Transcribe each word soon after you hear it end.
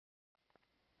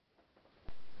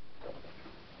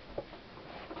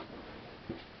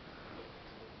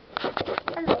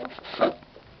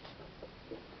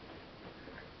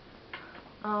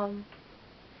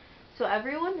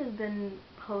everyone has been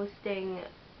posting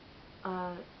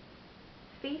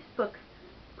Facebook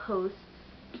posts.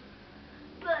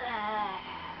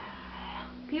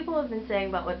 People have been saying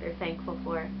about what they're thankful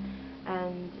for,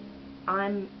 and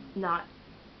I'm not,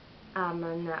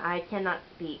 I cannot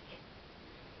speak.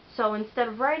 So instead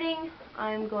of writing,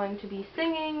 I'm going to be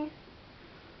singing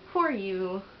for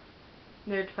you,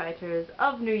 nerd fighters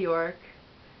of New York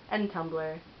and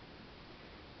Tumblr,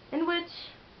 in which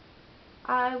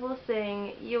I will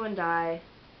sing You and I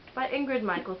by Ingrid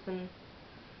Michaelson,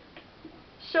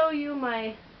 show you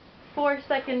my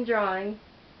 4-second drawing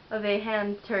of a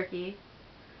hand turkey,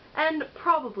 and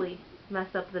probably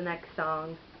mess up the next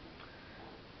song,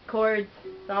 chords,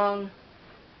 song,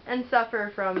 and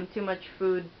suffer from too much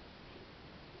food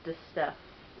to stuff.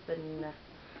 And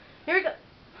here we go.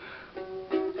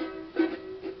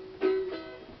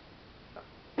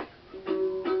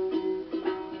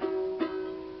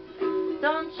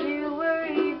 Don't you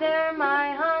worry there,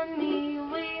 my honey,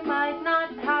 we might not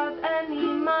have any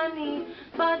money,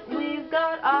 but we've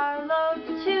got our love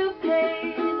to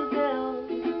pay the bills.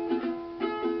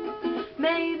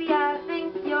 Maybe I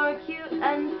think you're cute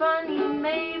and funny,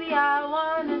 maybe I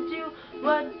wanna do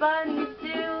what bunnies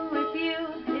do with you,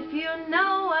 if you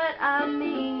know what I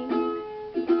mean.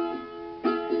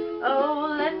 Oh,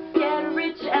 let's get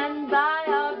rich and buy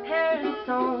our parents'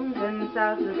 homes and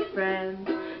south of France.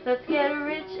 Let's get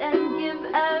rich and give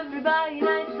everybody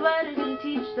nice sweaters and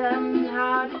teach them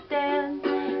how to dance.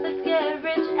 Let's get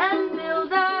rich and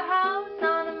build our house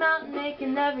on a mountain,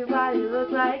 making everybody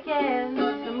look like ants.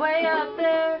 From way up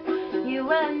there,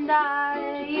 you and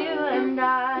I, you and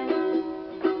I.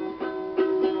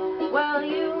 Well,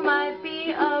 you might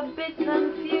be a bit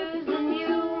confused and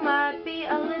you might be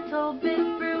a little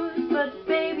bit bruised, but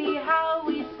baby, how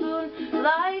we spoon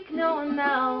like no one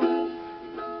else.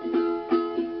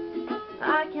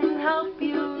 I can help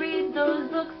you read those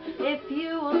books if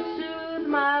you will soothe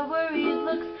my worried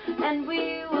looks, and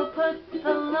we will put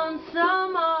the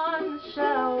lonesome on the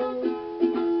shelf.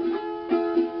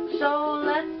 So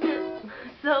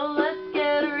let's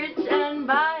get rich and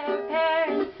buy our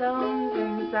parents' homes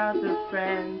in the south of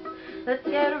France. Let's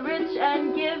get rich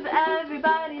and give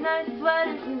everybody nice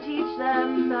sweaters and teach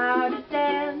them how to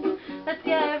dance. Let's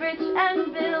get rich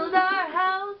and build our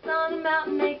house on a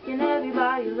mountain, making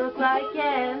everybody look like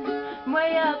ants.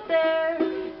 Way up there,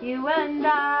 you and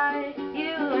I,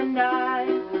 you and I.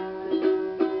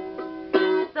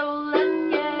 So let's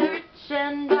get rich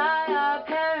and buy our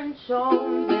parents'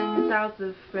 homes in the south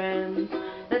of France.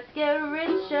 Let's get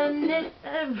rich and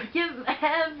give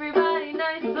everybody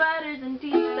nice sweaters and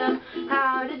teach them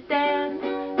how to dance.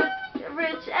 Let's get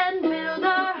rich and build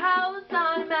our house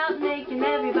on a mountain, making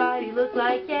everybody look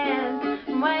like ants.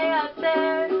 Way up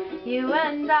there, you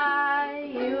and I,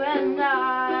 you and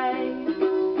I.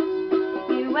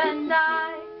 You and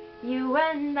I, you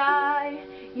and I,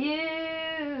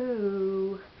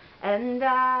 you and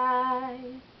I.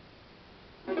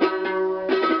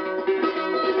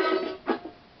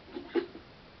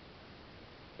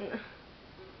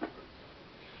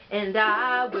 And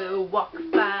I will walk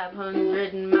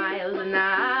 500 miles, and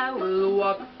I will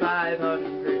walk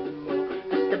 500 more,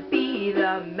 just to be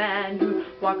the man who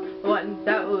walked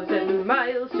 1,000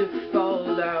 miles to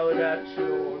fall out at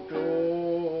your door.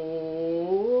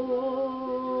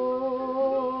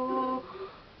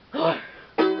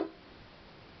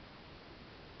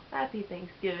 Happy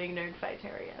Thanksgiving, Nerd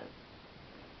Fightarians.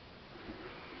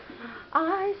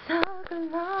 I suck a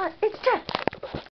lot. It's just